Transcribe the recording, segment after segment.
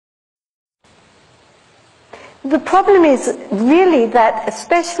The problem is really that,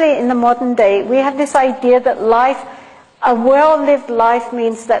 especially in the modern day, we have this idea that life, a well-lived life,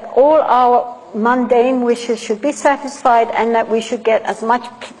 means that all our mundane wishes should be satisfied and that we should get as much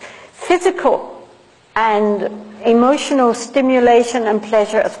physical and emotional stimulation and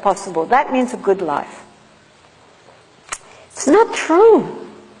pleasure as possible. That means a good life. It's not true.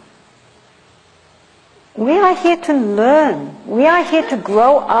 We are here to learn. We are here to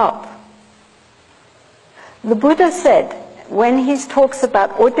grow up. The Buddha said, when he talks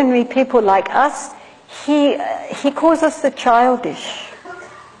about ordinary people like us, he calls us the childish.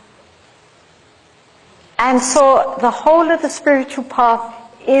 And so the whole of the spiritual path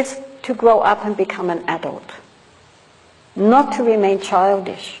is to grow up and become an adult, not to remain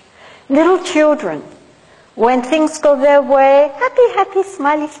childish. Little children, when things go their way, happy, happy,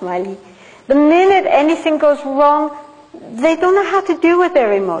 smiley, smiley. The minute anything goes wrong, they don't know how to deal with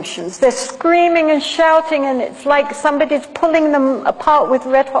their emotions. They're screaming and shouting, and it's like somebody's pulling them apart with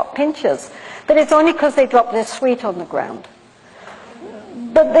red-hot pinchers. But it's only because they dropped their sweet on the ground.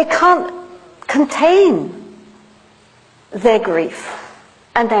 But they can't contain their grief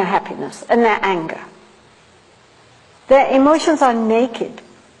and their happiness and their anger. Their emotions are naked.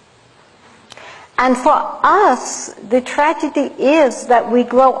 And for us, the tragedy is that we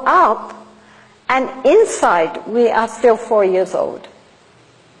grow up and inside we are still 4 years old,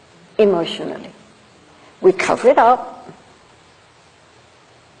 emotionally. We cover it up.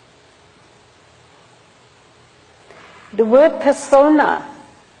 The word persona,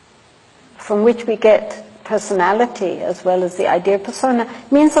 from which we get personality as well as the idea of persona,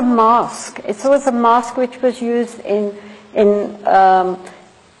 means a mask. It's always a mask which was used in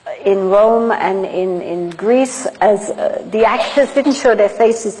Rome and in Greece, as the actors didn't show their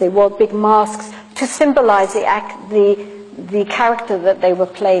faces, they wore big masks to symbolize the character that they were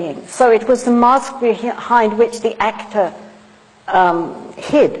playing. So it was the mask behind which the actor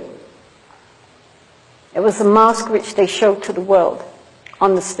hid. It was the mask which they showed to the world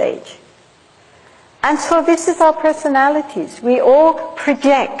on the stage. And so this is our personalities. We all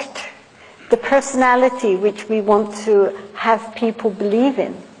project the personality which we want to have people believe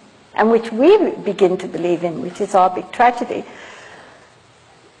in, and which we begin to believe in, which is our big tragedy.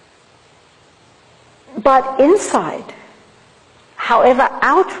 But inside, however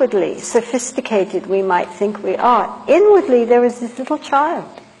outwardly sophisticated we might think we are, inwardly there is this little child.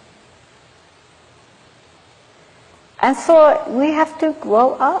 And so we have to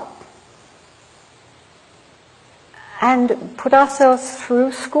grow up and put ourselves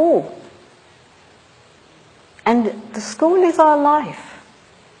through school. And the school is our life.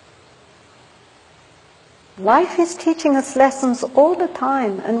 Life is teaching us lessons all the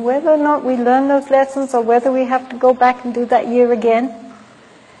time, and whether or not we learn those lessons or whether we have to go back and do that year again,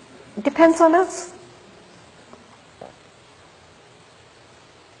 it depends on us.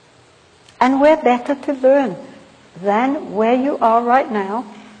 And we're better to learn than where you are right now,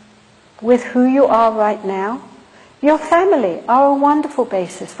 with who you are right now. Your family are a wonderful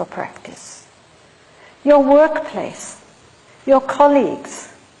basis for practice. Your workplace, your colleagues,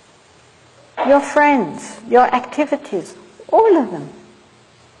 your friends, your activities, all of them.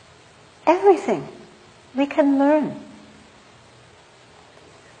 Everything we can learn.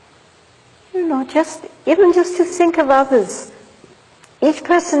 You know, even just to think of others. Each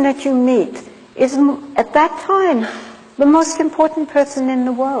person that you meet is, at that time, the most important person in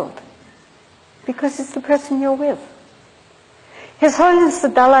the world, because it's the person you're with. His Holiness the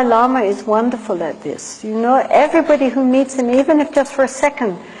Dalai Lama is wonderful at this. You know, everybody who meets him, even if just for a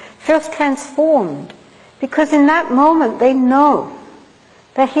second, feels transformed, because in that moment they know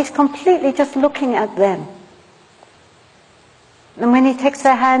that he's completely just looking at them. And when he takes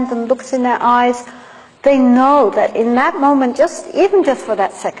their hand and looks in their eyes, they know that in that moment, even just for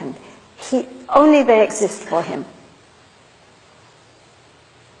that second, only they exist for him.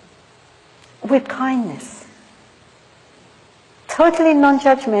 With kindness. Totally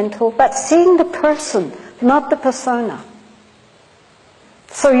non-judgmental, but seeing the person, not the persona.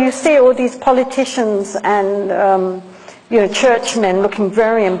 So you see all these politicians and churchmen looking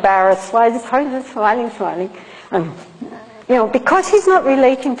very embarrassed. Why is this smiling? And, because he's not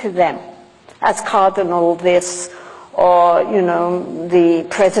relating to them as cardinal this or, the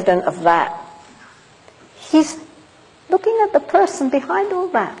president of that. He's looking at the person behind all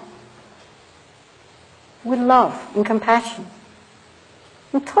that with love and compassion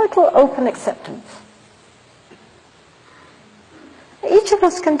and total open acceptance. Each of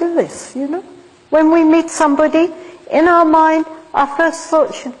us can do this, When we meet somebody, in our mind, our first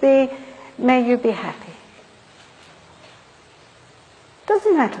thought should be, may you be happy.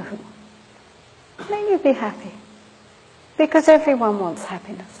 Doesn't matter who. May you be happy. Because everyone wants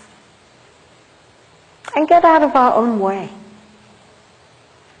happiness. And get out of our own way.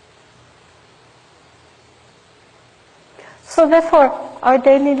 So therefore, our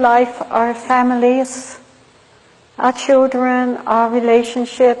daily life, our families, our children, our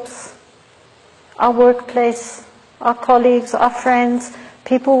relationships, our workplace, our colleagues, our friends,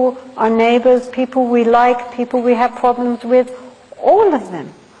 people, our neighbors, people we like, people we have problems with, all of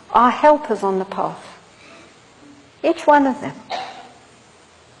them are helpers on the path. Each one of them.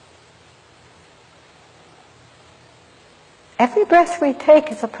 Every breath we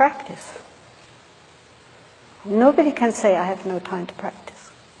take is a practice. Nobody can say, I have no time to practice.